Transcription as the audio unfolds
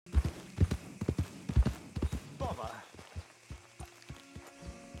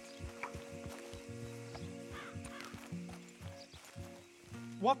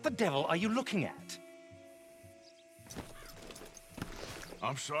What the devil are you looking at?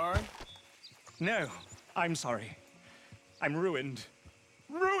 I'm sorry? No, I'm sorry. I'm ruined.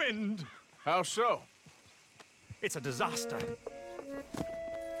 Ruined! How so? It's a disaster.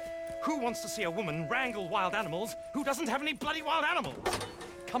 Who wants to see a woman wrangle wild animals who doesn't have any bloody wild animals?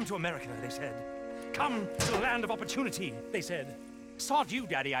 Come to America, they said. Come to the land of opportunity, they said. Sod you,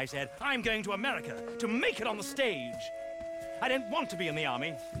 Daddy, I said. I'm going to America to make it on the stage. I don't want to be in the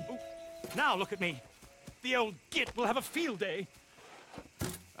army. Oh, now look at me. The old git will have a field day.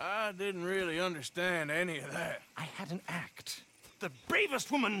 I didn't really understand any of that. I had an act. The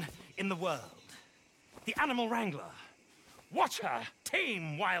bravest woman in the world. The animal wrangler. Watch her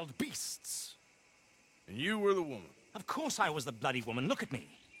tame wild beasts. And you were the woman. Of course I was the bloody woman. Look at me.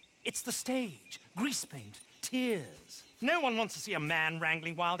 It's the stage. Grease paint. Tears. No one wants to see a man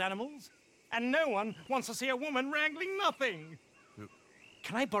wrangling wild animals. And no one wants to see a woman wrangling nothing.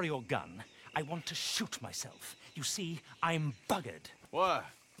 Can I borrow your gun? I want to shoot myself. You see, I'm buggered. Why?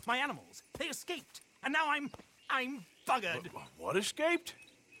 My animals, they escaped. And now I'm buggered. What escaped?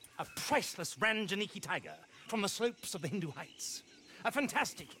 A priceless Ranjaniki tiger from the slopes of the Hindu Heights. A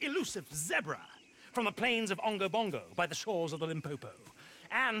fantastic, elusive zebra from the plains of Ongo Bongo by the shores of the Limpopo.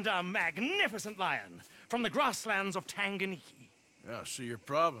 And a magnificent lion from the grasslands of Tanganyika. Yeah, I see your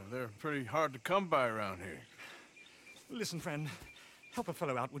problem. They're pretty hard to come by around here. Listen, friend, help a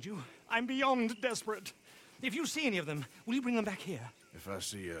fellow out, would you? I'm beyond desperate. If you see any of them, will you bring them back here? If I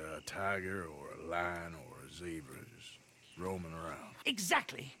see a tiger or a lion or a zebra just roaming around.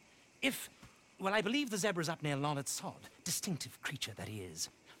 Exactly. Well, I believe the zebra's up near Larned Sod. Distinctive creature that he is.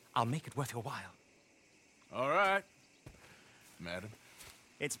 I'll make it worth your while. All right, madam.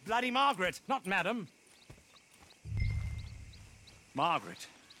 It's bloody Margaret, not madam. Margaret.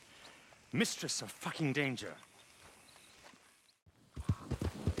 Mistress of fucking danger.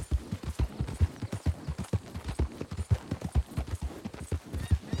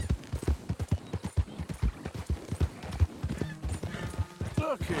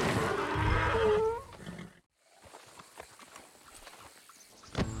 Look here.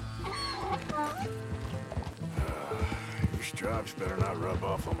 Your stripes better not rub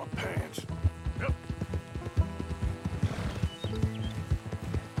off on my pants. Yep.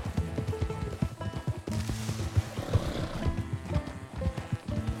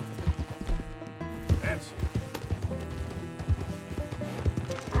 That's it.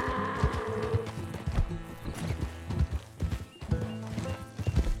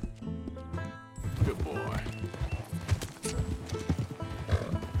 Good boy.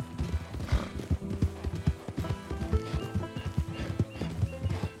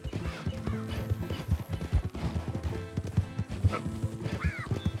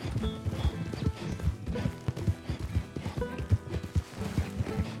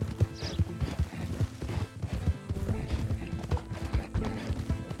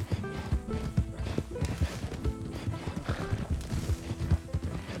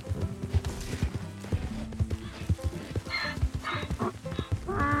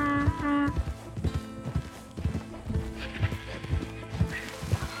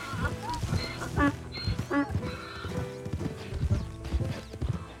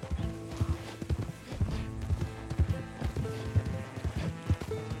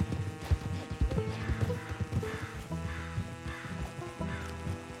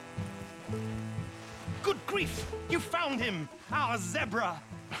 Good grief! You found him! Our zebra!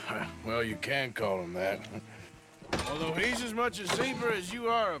 Well, you can call him that. Although he's as much a zebra as you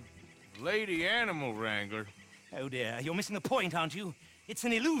are a lady animal wrangler. Oh dear, you're missing the point, aren't you? It's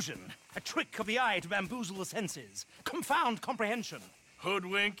an illusion. A trick of the eye to bamboozle the senses. Confound comprehension.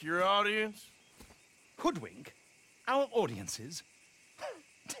 Hoodwink your audience? Hoodwink? Our audiences?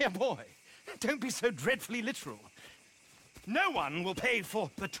 Dear boy, don't be so dreadfully literal. No one will pay for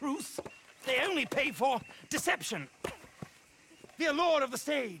the truth. They only pay for deception. The allure of the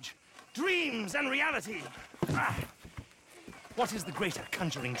stage, dreams and reality. Ah. What is the greater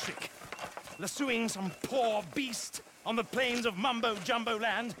conjuring trick? Lassoing some poor beast on the plains of Mumbo-Jumbo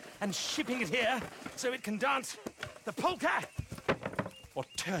land and shipping it here so it can dance the polka? Or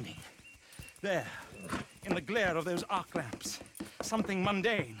turning, there, in the glare of those arc lamps, something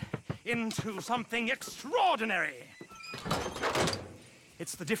mundane into something extraordinary?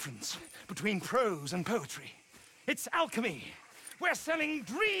 It's the difference between prose and poetry. It's alchemy. We're selling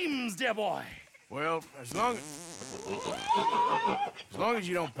dreams, dear boy. Well, as long as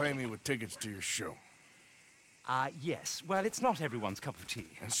you don't pay me with tickets to your show. Yes. Well, it's not everyone's cup of tea.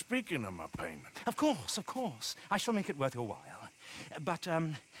 And speaking of my payment... Of course, of course. I shall make it worth your while. But,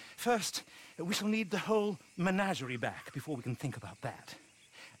 first, we shall need the whole menagerie back before we can think about that.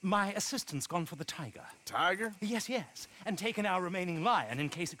 My assistant's gone for the tiger. Tiger? Yes, yes, and taken our remaining lion in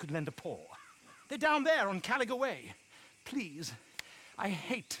case it could lend a paw. They're down there on Caliga Way. Please, I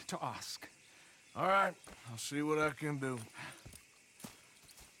hate to ask. All right, I'll see what I can do.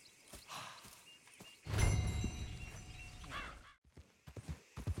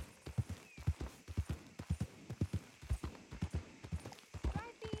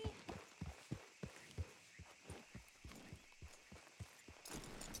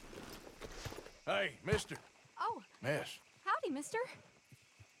 Hey, mister. Oh, Miss, howdy, mister.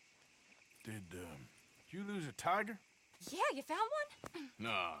 did you lose a tiger? Yeah, you found one?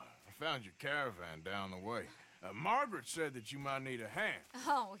 Nah, I found your caravan down the way. Margaret said that you might need a hand.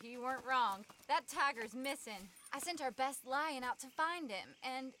 Oh, you weren't wrong. That tiger's missing. I sent our best lion out to find him,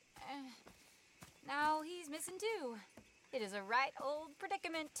 and now he's missing too. It is a right old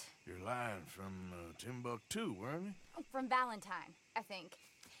predicament. You're lying from Timbuktu, weren't you? From Valentine, I think.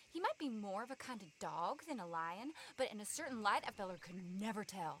 He might be more of a kind of dog than a lion, but in a certain light, a feller could never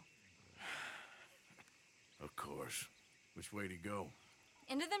tell. Of course. Which way to go?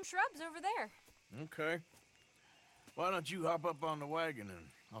 Into them shrubs over there. Okay. Why don't you hop up on the wagon and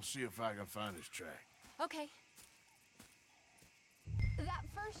I'll see if I can find his track. Okay. That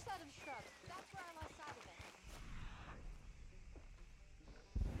first set of shrubs, that's where I lost sight of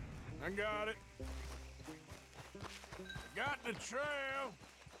it. I got it. Got the trail.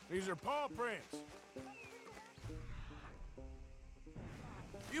 These are paw prints.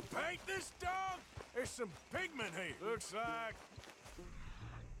 You paint this dog? There's some pigment here. Looks like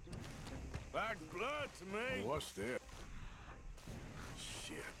blood to me. What's this?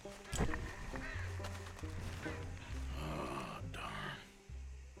 Shit. Oh, darn.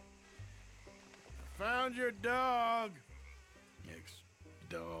 Found your dog.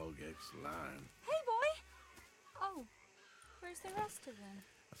 Ex-dog, ex-lion. Hey, boy! Oh, where's the rest of them?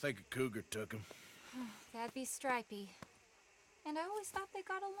 I think a cougar took him. That'd be Stripey. And I always thought they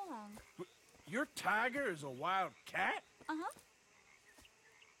got along. Your tiger is a wild cat? Uh-huh.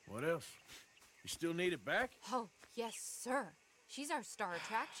 What else? You still need it back? Oh, yes, sir. She's our star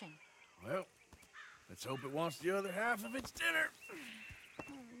attraction. Well, let's hope it wants the other half of its dinner.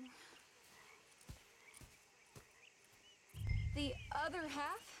 The other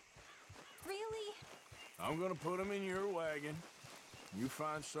half? Really? I'm gonna put him in your wagon. You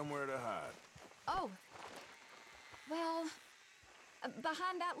find somewhere to hide. Oh. Well,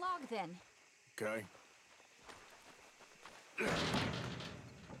 behind that log, then. Okay.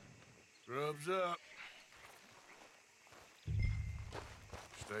 Scrubs up.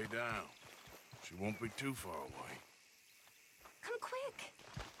 Stay down. She won't be too far away. Come quick.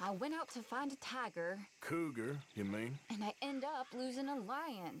 I went out to find a tiger, Cougar, you mean? and I end up losing a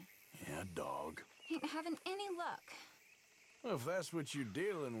lion. Yeah, dog. Ain't having any luck. Well, if that's what you're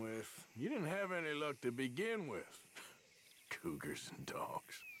dealing with, you didn't have any luck to begin with. Cougars and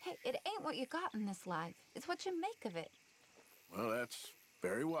dogs. Hey, it ain't what you got in this life. It's what you make of it. Well, that's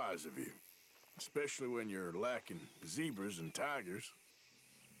very wise of you. Especially when you're lacking zebras and tigers.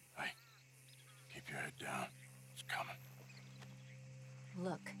 Hey, keep your head down. It's coming.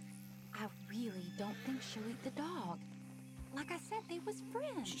 Look, I really don't think she'll eat the dog. Like I said, they was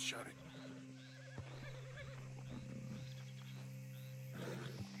friends. Shut it.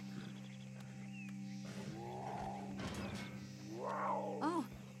 Oh,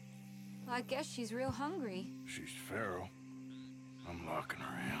 I guess she's real hungry. She's feral. I'm locking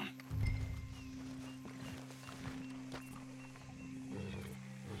her in.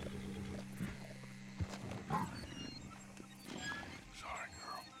 Sorry,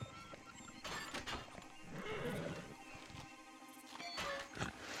 girl.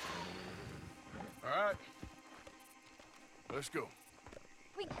 All right. Let's go.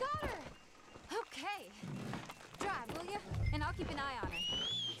 We got her! Okay. Drive, will you? And I'll keep an eye on her.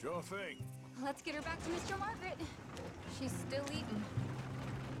 Sure thing. Let's get her back to Mr. Margaret. She's still eating.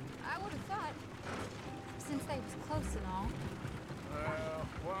 I would have thought, since they was close and all. Well,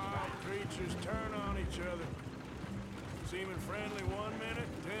 wild creatures turn on each other. Seeming friendly one minute,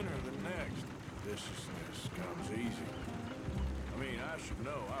 tender the next. Viciousness comes easy. I mean, I should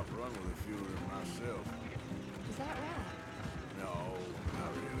know. I've run with a few of them myself. Is that right? No,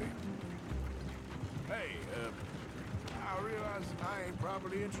 not really. Hey, I realize I ain't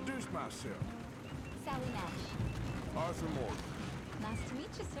properly introduced myself. Sally Nash. Arthur Morgan. Nice to meet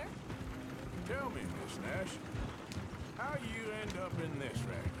you, sir. Tell me, Miss Nash, how you end up in this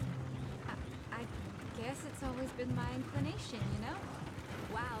racket? I guess it's always been my inclination, you know?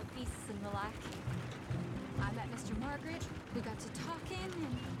 Wild beasts and the like. I met Mr. Margaret, we got to talking,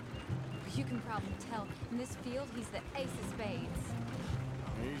 and you can probably tell, in this field, he's the ace of spades.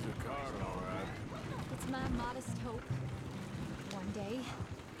 He's a card, all right. It's my modest hope, one day,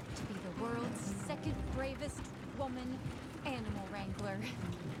 to be the world's second bravest woman animal wrangler.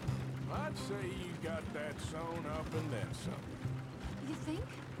 I'd say you got that sewn up and then some. You think?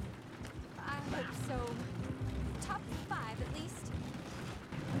 I hope so. Top 5, at least.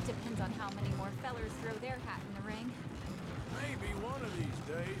 It depends on how many more fellers throw their hat in the ring. Maybe one of these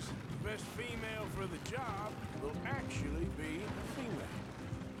days, the best female for the job will actually be a female.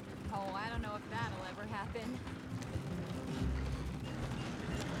 Oh, I don't know if that'll ever happen.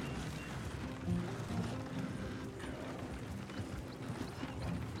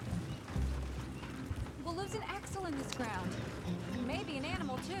 We'll lose an axle in this ground. Maybe an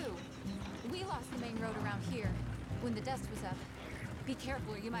animal, too. We lost the main road around here when the dust was up. Be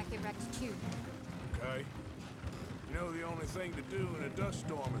careful or you might get wrecked, too. Okay? You know the only thing to do in a dust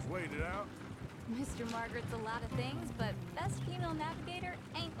storm is wait it out? Mr. Margaret's a lot of things, but best female navigator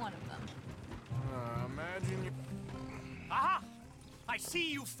ain't one of them. Imagine you... Aha! I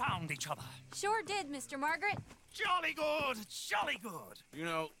see you found each other. Sure did, Mr. Margaret. Jolly good, jolly good. You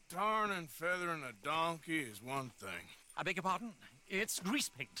know, tarring and feathering a donkey is one thing. I beg your pardon? It's grease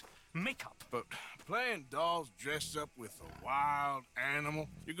paint, makeup. But playing dolls dressed up with a wild animal,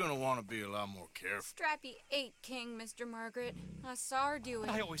 you're gonna want to be a lot more careful. Strappy ate King, Mr. Margaret. I saw her do it.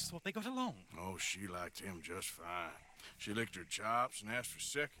 I always thought they got along. Oh, she liked him just fine. She licked her chops and asked for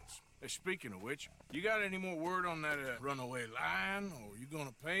seconds. Hey, speaking of which, you got any more word on that runaway lion, or you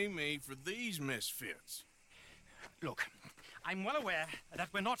gonna pay me for these misfits? Look, I'm well aware that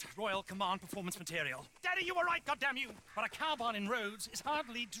we're not Royal Command performance material. Daddy, you were right, goddamn you! But a cow barn in Rhodes is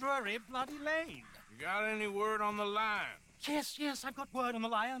hardly Drury Bloody Lane. You got any word on the lion? Yes, I've got word on the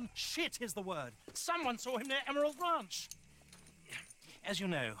lion. Shit is the word. Someone saw him near Emerald Ranch. As you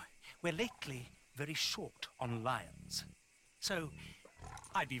know, we're lately very short on lions. So,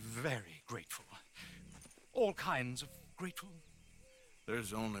 I'd be very grateful. All kinds of grateful.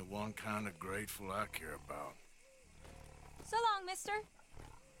 There's only one kind of grateful I care about. So long, mister.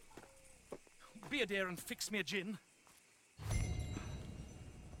 Be a dear and fix me a gin.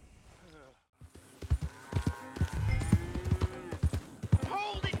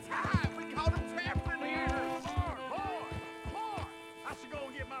 Hold it tight! We caught him tapping here! More! I should go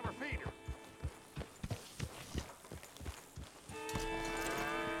and get my repeater.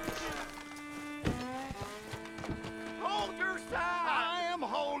 Hold your side! I am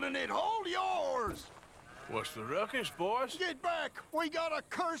holding it! Hold yours! What's the ruckus, boys? Get back! We got a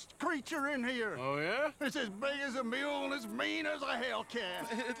cursed creature in here! Oh, yeah? It's as big as a mule and as mean as a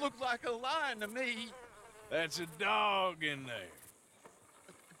hellcat. It looks like a lion to me. That's a dog in there.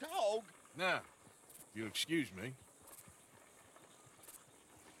 Dog? Now, if you'll excuse me.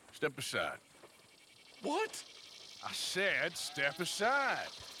 Step aside. What? I said step aside.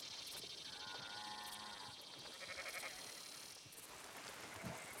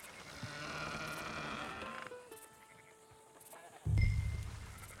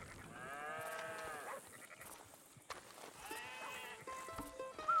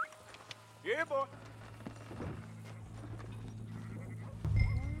 Yeah, boy.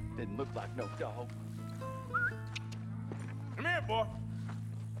 Didn't look like no dog. Come here, boy.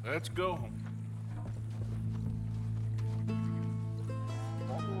 Let's go home.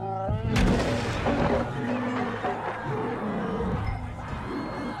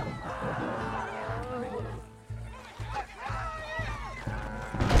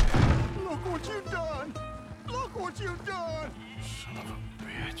 Look what you've done! Look what you've done! Son of a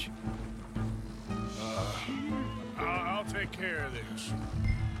bitch. I'll take care of this.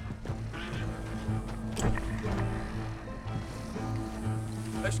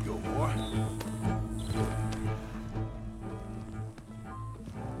 Let's go, boy.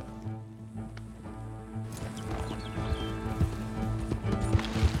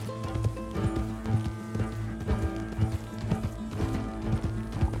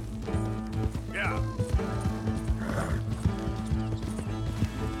 Yeah.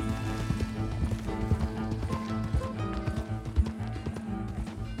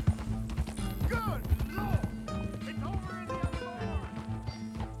 Good Lord! It's over in the other barn!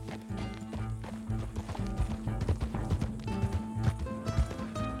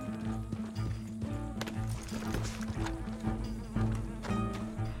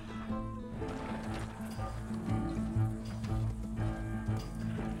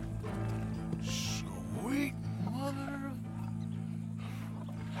 Sweet mother of...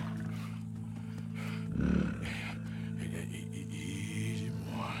 Easy,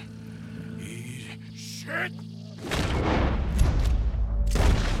 boy. Easy. Shit!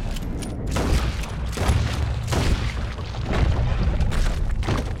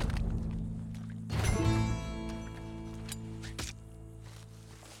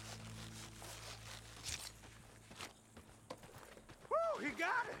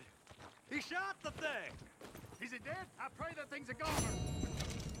 He shot the thing. Is it dead? I pray that thing's a goner.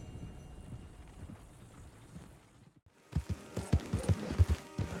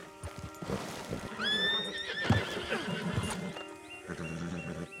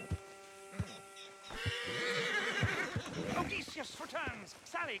 Odysseus returns!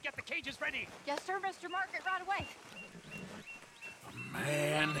 Sally, get the cages ready! Yes, sir, Mr. Market, right away.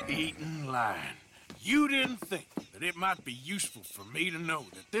 Man-eating lion. You didn't think that it might be useful for me to know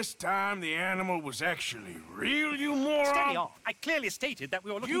that this time the animal was actually real, you moron? Steady on. I clearly stated that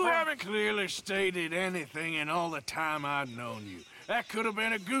we were looking You for... haven't clearly stated anything in all the time I've known you. That could have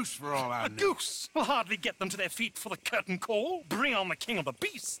been a goose for all I A knew. goose will hardly get them to their feet for the curtain call. Bring on the king of the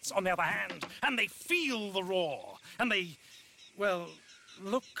beasts, on the other hand, and they feel the roar. And they, well,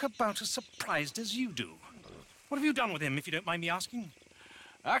 look about as surprised as you do. What have you done with him, if you don't mind me asking?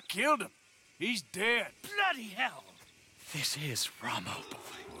 I killed him. He's dead. Bloody hell! This is Ramo,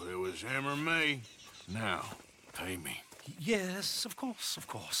 boy. Well, it was him or me. Now, pay me. Yes, of course, of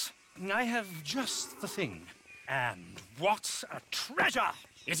course. I have just the thing. And what a treasure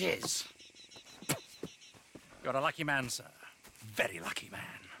it is! You're a lucky man, sir. Very lucky man.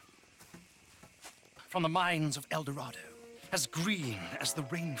 From the mines of El Dorado, as green as the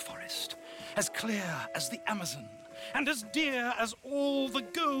rainforest, as clear as the Amazon, and as dear as all the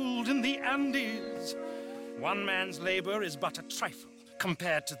gold in the Andes. One man's labor is but a trifle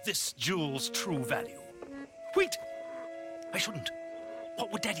compared to this jewel's true value. Wait! I shouldn't.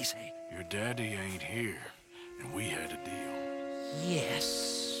 What would Daddy say? Your daddy ain't here, and we had a deal.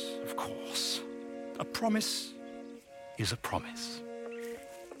 Yes, of course. A promise is a promise.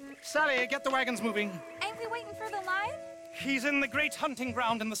 Sally, get the wagons moving. Ain't we waiting for the lion? He's in the great hunting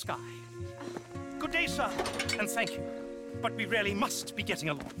ground in the sky. Good day, sir, and thank you. But we really must be getting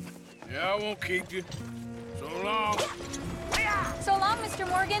along. Yeah, I won't keep you. So long. So long, Mr.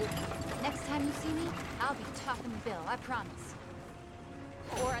 Morgan. Next time you see me, I'll be topping the bill, I promise.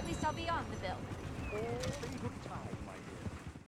 Or at least I'll be on the bill. All in good time.